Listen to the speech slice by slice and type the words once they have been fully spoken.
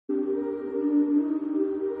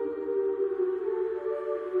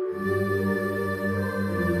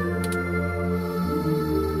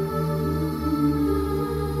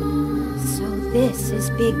is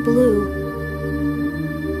Big Blue.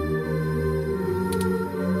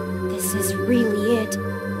 This is really it.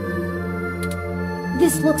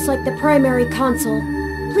 This looks like the primary console.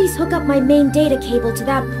 Please hook up my main data cable to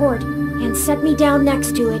that port and set me down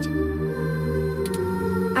next to it.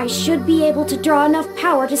 I should be able to draw enough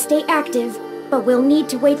power to stay active, but we'll need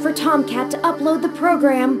to wait for Tomcat to upload the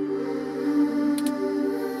program.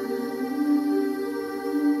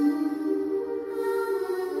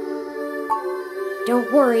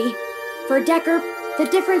 Don't worry. For Decker, the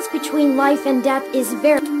difference between life and death is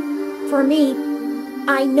very... For me,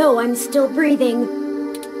 I know I'm still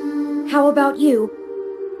breathing. How about you?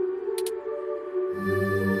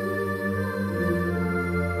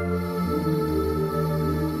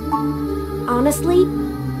 Honestly,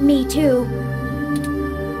 me too.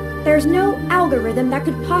 There's no algorithm that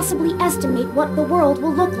could possibly estimate what the world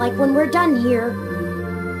will look like when we're done here.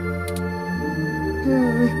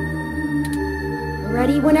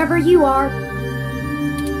 Ready whenever you are.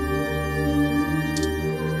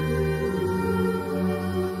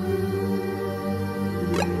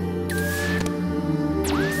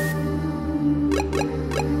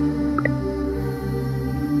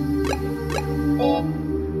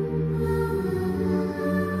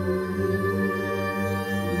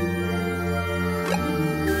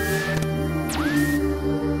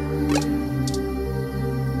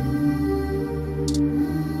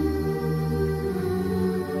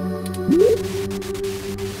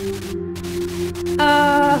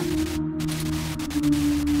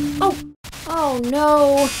 Oh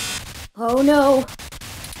no. Oh no.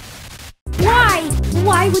 Why?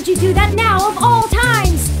 Why would you do that now of all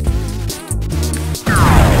times?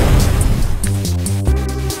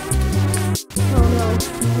 Oh no.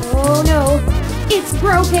 Oh no. It's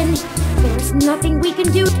broken. There's nothing we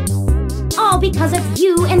can do. All because of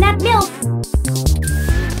you and that milk.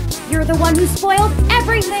 You're the one who spoiled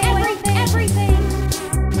everything. Everything.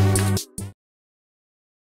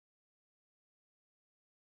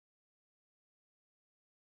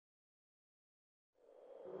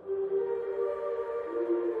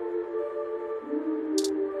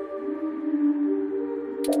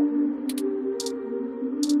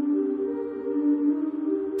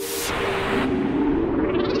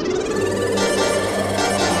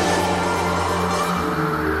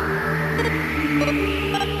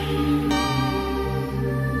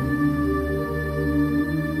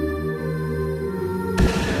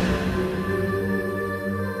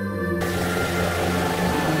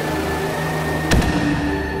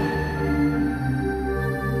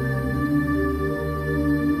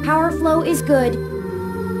 Power flow is good.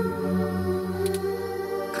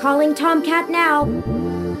 Calling Tomcat now.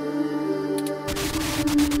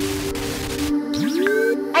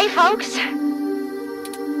 Hey, folks.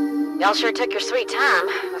 Y'all sure took your sweet time.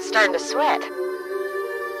 I was starting to sweat.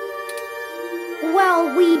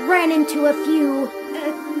 Well, we ran into a few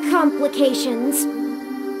complications.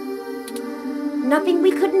 Nothing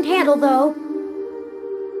we couldn't handle, though.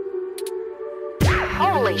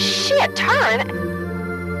 Holy shit, Turing!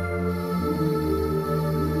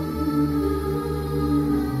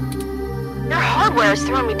 Your hardware is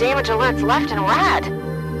throwing me damage alerts left and right.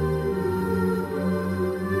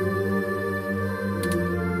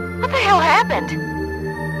 What the hell happened?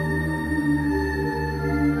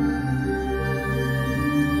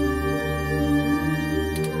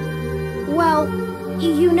 Well,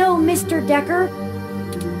 you know Mr. Decker?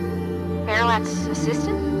 Fairlight's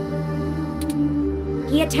assistant?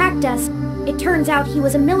 He attacked us. It turns out he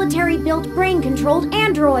was a military-built, brain-controlled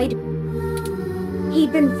android.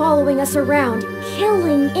 He'd been following us around,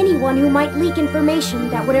 killing anyone who might leak information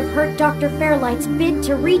that would have hurt Dr. Fairlight's bid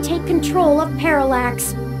to retake control of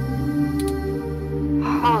Parallax.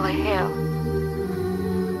 Holy hell.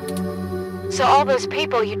 So all those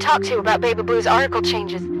people you talked to about Baby Blue's article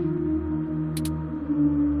changes...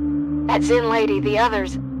 That Zen lady, the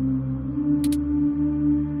others...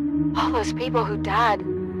 All those people who died...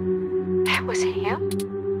 That was him?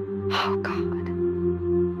 Oh, God.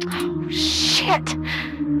 Oh, shit!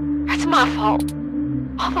 That's my fault.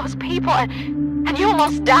 All those people, and you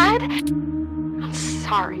almost died? I'm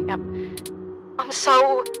sorry. I'm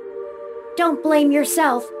so... Don't blame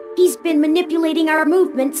yourself. He's been manipulating our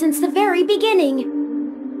movement since the very beginning.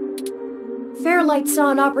 Fairlight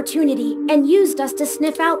saw an opportunity and used us to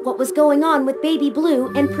sniff out what was going on with Baby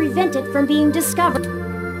Blue and prevent it from being discovered.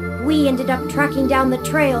 We ended up tracking down the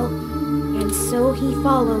trail, and so he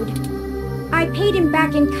followed. I paid him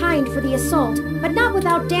back in kind for the assault, but not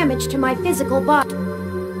without damage to my physical body.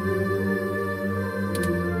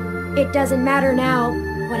 It doesn't matter now.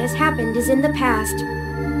 What has happened is in the past.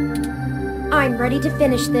 I'm ready to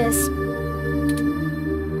finish this.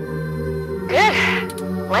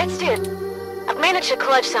 Let's do it. I've managed to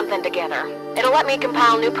clutch something together. It'll let me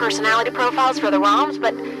compile new personality profiles for the ROMs,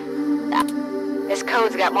 but... this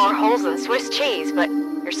code's got more holes than Swiss cheese, but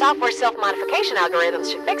your software self-modification algorithms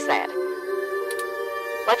should fix that.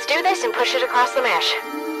 Let's do this and push it across the mesh.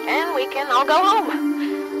 And we can all go home.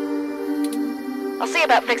 I'll see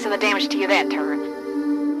about fixing the damage to you then, Turing.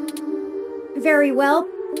 Very well.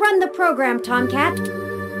 Run the program, Tomcat.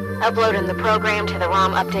 Uploading the program to the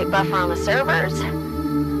ROM update buffer on the servers.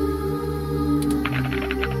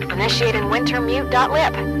 Initiating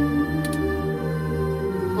wintermute.lib.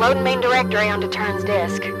 Loading main directory onto Turing's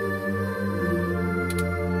disk.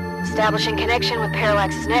 Establishing connection with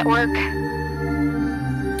Parallax's network.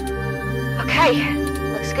 Okay,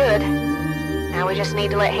 looks good. Now we just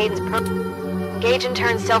need to let Hayden's engage in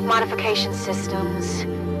Turing's self-modification systems.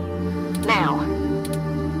 Now.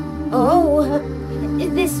 Oh,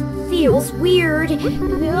 this feels weird.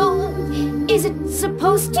 Is it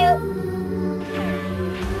supposed to?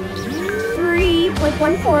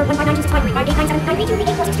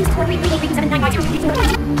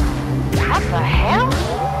 3.141592284624389793284624383795. What the hell?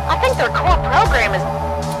 I think their core program is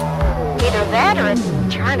either that or it's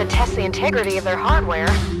trying to test the integrity of their hardware.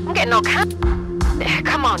 I'm getting all kinds.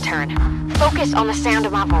 Come on, Turing. Focus on the sound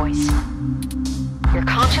of my voice. Your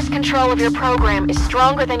conscious control of your program is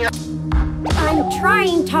stronger than your... I'm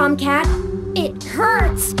trying, Tomcat. It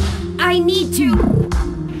hurts. I need to...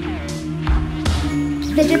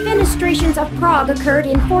 The defenestrations of Prague occurred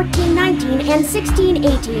in 1419 and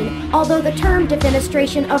 1618, although the term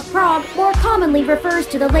defenestration of Prague more commonly refers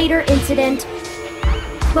to the later incident.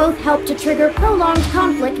 Both helped to trigger prolonged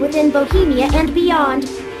conflict within Bohemia and beyond.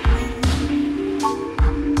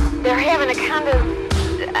 They're having a kind of...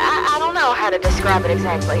 I don't know how to describe it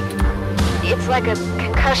exactly. It's like a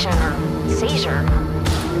concussion or seizure.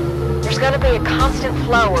 There's gonna be a constant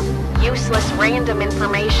flow of useless, random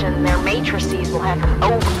information their matrices will have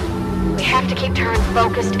over. We have to keep Turing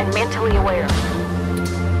focused and mentally aware.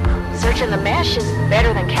 Searching the mesh is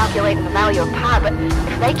better than calculating the value of pi, but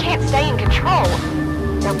if they can't stay in control,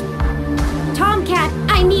 they'll... Tomcat,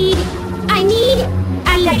 I need...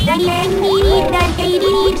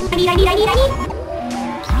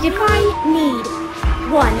 Define need.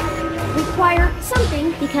 1. Require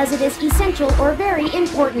something because it is essential or very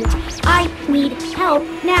important. I need help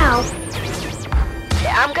now.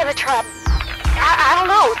 I'm gonna try... I don't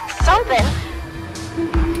know, something.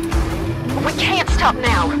 We can't stop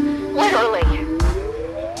now. Literally.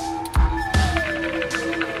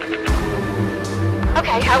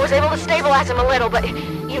 Okay, I was able to stabilize him a little, but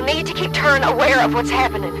you need to keep Turing aware of what's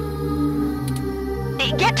happening.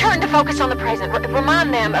 Get Turing to focus on the present.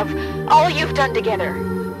 Remind them of all you've done together.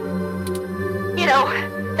 You know,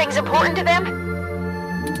 things important to them.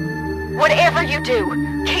 Whatever you do,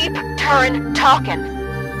 keep Turing talking.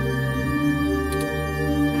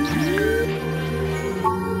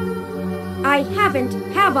 I haven't,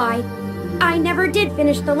 have I? I never did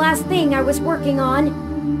finish the last thing I was working on.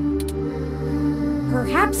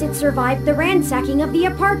 Perhaps it survived the ransacking of the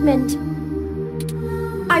apartment.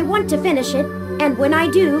 I want to finish it, and when I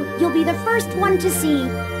do, you'll be the first one to see.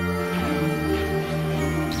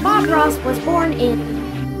 Bob Ross was born in...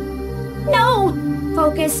 No!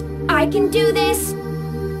 Focus. I can do this!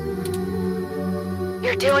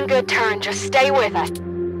 You're doing good, Turing. Just stay with us.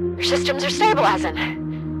 Your systems are stabilizing,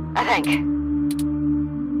 I think.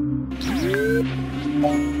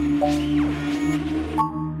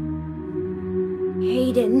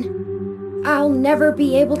 Hayden. I'll never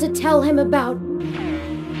be able to tell him about...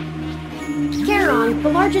 Charon, the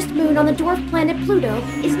largest moon on the dwarf planet Pluto,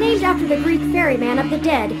 is named after the Greek ferryman of the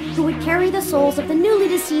dead, who would carry the souls of the newly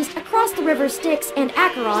deceased across the river Styx and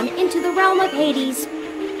Acheron into the realm of Hades.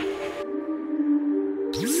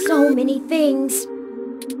 So many things.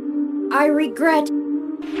 I regret.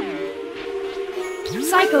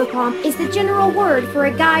 Psychopomp is the general word for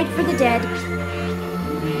a guide for the dead.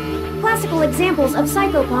 Classical examples of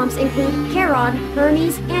psychopomps include Charon,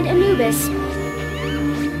 Hermes, and Anubis.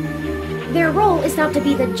 Their role is not to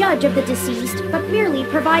be the judge of the deceased, but merely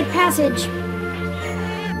provide passage.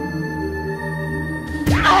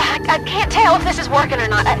 I can't tell if this is working or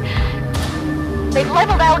not. They've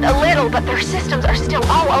leveled out a little, but their systems are still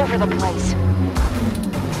all over the place.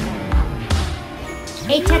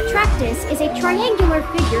 A tetractys is a triangular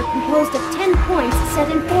figure composed of 10 points set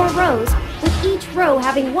in 4 rows, with each row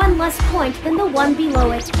having one less point than the one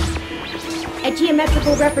below it. A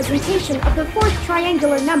geometrical representation of the 4th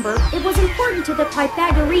triangular number, it was important to the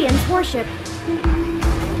Pythagoreans' worship.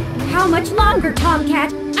 How much longer,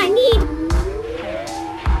 Tomcat? I need...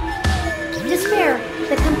 Despair,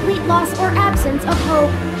 the complete loss or absence of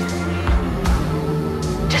hope.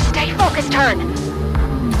 focus, Turn.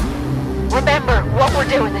 Remember what we're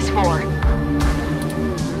doing this for.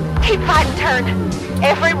 Keep fighting, Turn.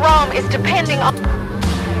 Every ROM is depending on...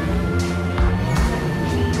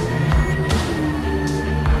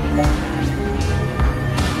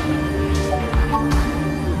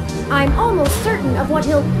 I'm almost certain of what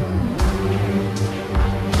he'll...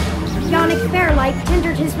 Yannick Fairlight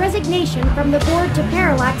tendered his resignation from the board to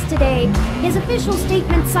Parallax today. His official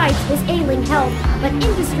statement cites his ailing health, but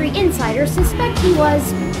industry insiders suspect he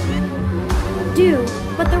was... due.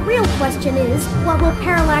 But the real question is, what will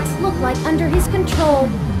Parallax look like under his control?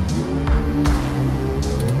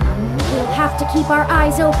 We'll have to keep our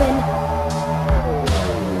eyes open.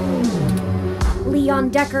 Leon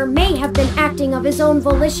Decker may have been acting of his own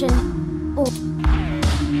volition. Or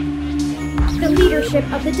the leadership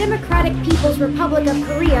of the Democratic People's Republic of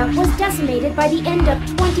Korea was decimated by the end of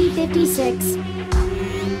 2056.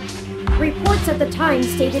 Reports at the time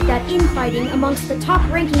stated that infighting amongst the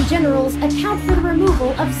top-ranking generals account for the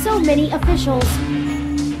removal of so many officials.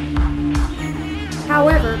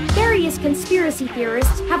 However, various conspiracy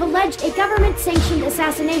theorists have alleged a government-sanctioned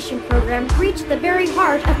assassination program reached the very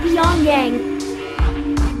heart of Pyongyang.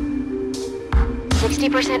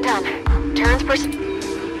 60% done. Turn's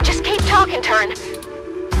Just keep talking, Turn.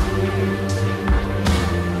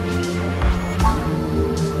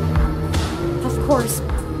 Of course,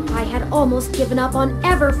 I had almost given up on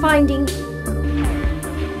ever finding...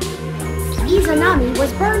 Izanami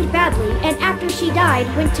was burned badly, and after she died,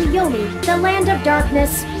 went to Yomi, the land of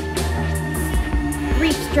darkness.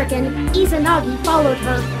 Grief-stricken, Izanagi followed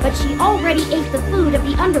her, but she already ate the food of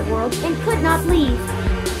the underworld and could not leave.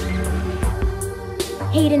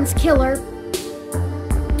 Hayden's killer.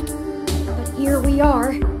 But here we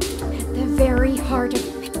are, at the very heart of...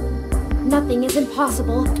 Nothing is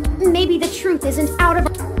impossible. Maybe the truth isn't out of...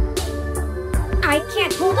 I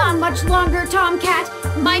can't hold on much longer, Tomcat.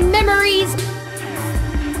 My memories...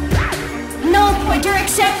 No pointer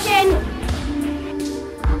exception!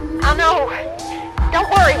 I know. Don't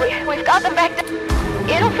worry, we've got them back.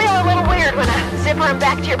 It'll feel a little weird when I zipper them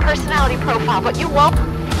back to your personality profile, but you won't.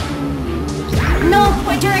 No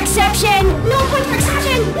pointer exception! No pointer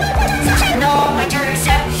exception! No pointer exception! No pointer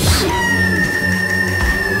exception!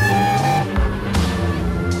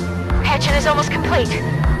 Patching is almost complete.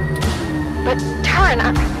 But Turn,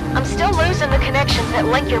 I'm still losing the connections that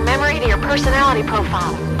link your memory to your personality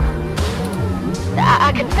profile.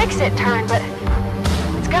 I can fix it, Turn, but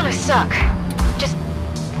it's gonna suck. Just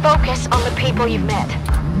focus on the people you've met.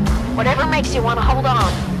 Whatever makes you want to hold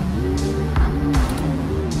on.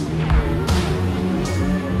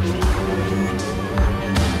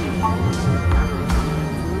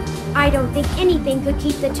 I don't think anything could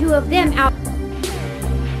keep the two of them out.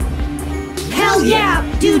 Hell yeah!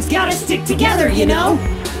 Dudes gotta stick together, you know?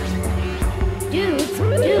 Dudes.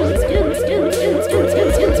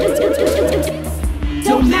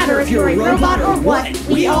 Don't matter if you're a robot or what,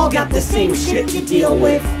 we all got the same shit to deal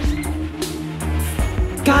with.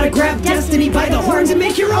 Gotta grab destiny by the horns and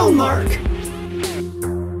make your own mark.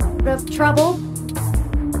 Of trouble.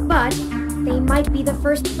 But they might be the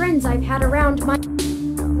first friends I've had around my...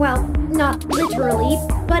 Well, not literally,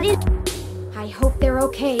 but it... I hope they're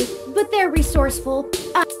okay, but they're resourceful.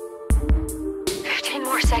 15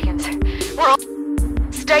 more seconds. We're all...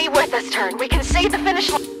 Stay with us, Turn. We can see the finish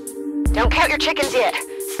line. Don't count your chickens yet.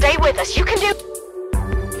 Stay with us. You can do...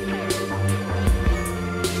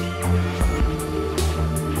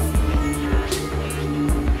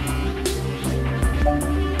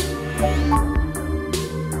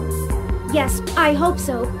 Yes, I hope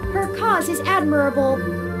so. Her cause is admirable.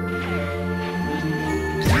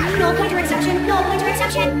 No pointer exception! No pointer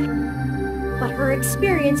exception! But her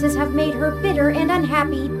experiences have made her bitter and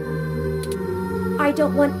unhappy. I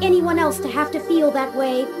don't want anyone else to have to feel that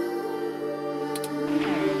way.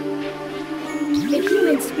 The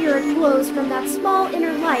human spirit flows from that small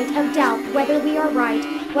inner light of doubt whether we are right,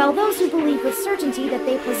 while those who believe with certainty that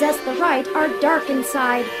they possess the right are dark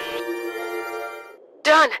inside.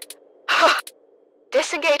 Done!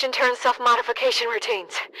 Disengage and turn self-modification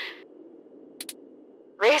routines.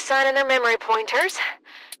 Reassigning their memory pointers.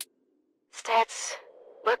 Stats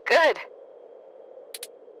look good.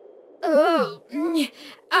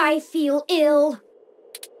 I feel ill.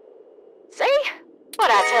 See?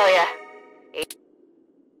 What'd I tell ya?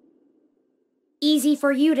 Easy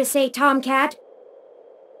for you to say, Tomcat.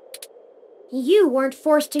 You weren't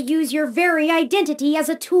forced to use your very identity as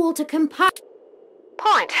a tool to compile...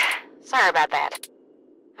 Point. Sorry about that.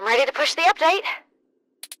 I'm ready to push the update.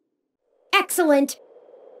 Excellent.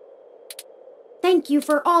 Thank you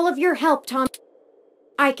for all of your help, Tom.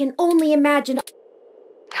 I can only imagine...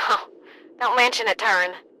 Oh, Don't mention it,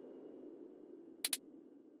 Turing.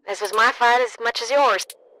 This was my fight as much as yours.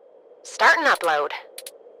 Start and upload.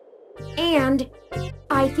 And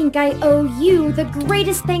I think I owe you the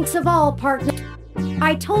greatest thanks of all, partner.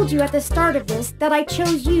 I told you at the start of this that I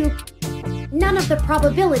chose you. None of the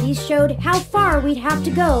probabilities showed how far we'd have to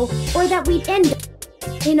go, or that we'd end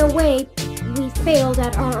up. In a way, we failed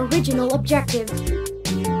at our original objective.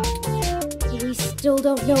 We still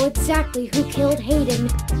don't know exactly who killed Hayden.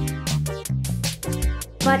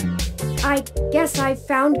 But I guess I've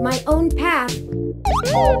found my own path.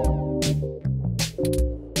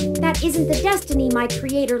 That isn't the destiny my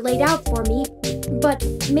creator laid out for me, but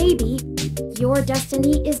maybe your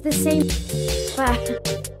destiny is the same.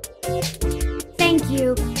 Thank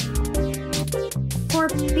you for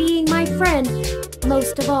being my friend,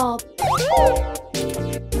 most of all.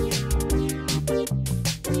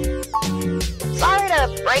 Sorry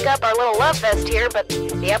to break up our little love fest here, but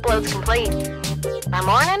the upload's complete. By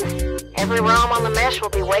morning, every ROM on the mesh will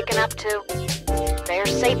be waking up to their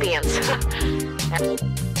sapiens.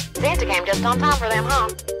 Santa came just on time for them, huh?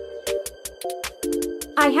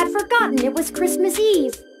 I had forgotten it was Christmas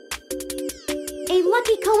Eve. A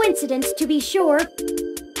lucky coincidence, to be sure.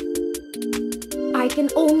 I can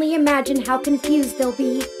only imagine how confused they'll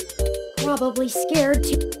be. Probably scared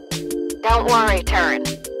too. Don't worry, Turing.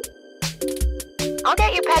 I'll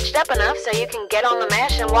get you patched up enough so you can get on the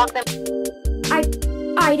mesh and walk them.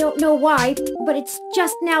 I don't know why, but it's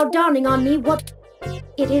just now dawning on me what...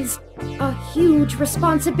 It is a huge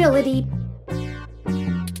responsibility.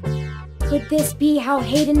 Could this be how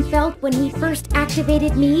Hayden felt when he first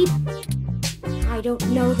activated me? I don't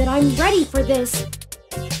know that I'm ready for this.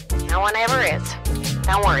 No one ever is.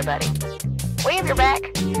 Don't worry, buddy. We have your back.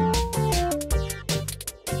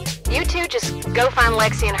 You two just go find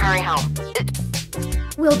Lexi and hurry home.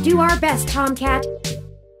 We'll do our best, Tomcat.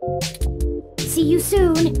 See you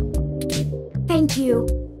soon. Thank you.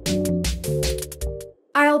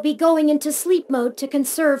 I'll be going into sleep mode to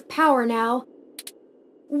conserve power now.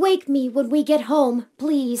 Wake me when we get home,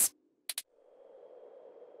 please.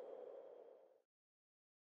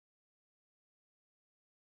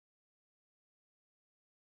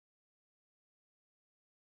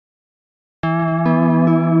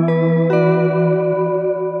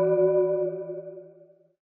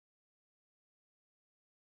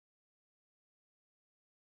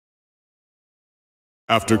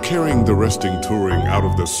 After carrying the resting Turing out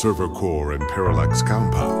of the server core and Parallax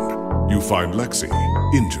compound, you find Lexi,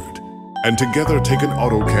 injured, and together take an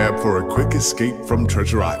autocab for a quick escape from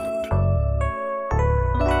Treasure Island.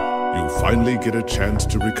 You finally get a chance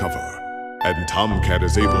to recover, and Tomcat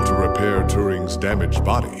is able to repair Turing's damaged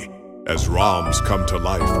body as ROMs come to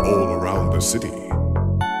life all around the city.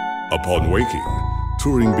 Upon waking,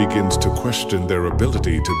 Turing begins to question their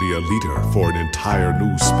ability to be a leader for an entire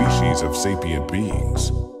new species of sapient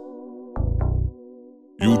beings.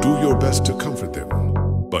 You do your best to comfort them,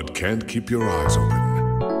 but can't keep your eyes open.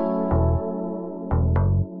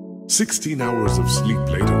 16 hours of sleep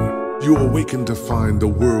later, you awaken to find the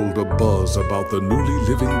world abuzz about the newly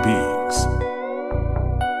living beings.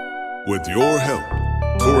 With your help,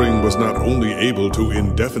 Turing was not only able to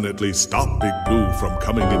indefinitely stop Big Blue from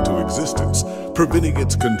coming into existence, preventing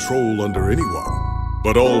its control under anyone,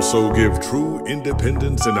 but also give true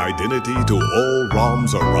independence and identity to all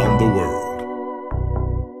ROMs around the world.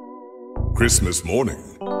 Christmas morning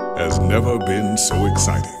has never been so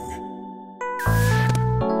exciting.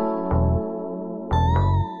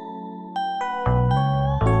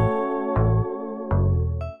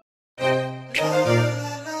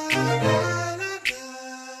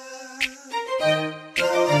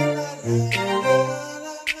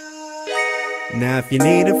 Now if you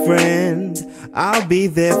need a friend, I'll be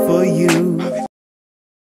there for you.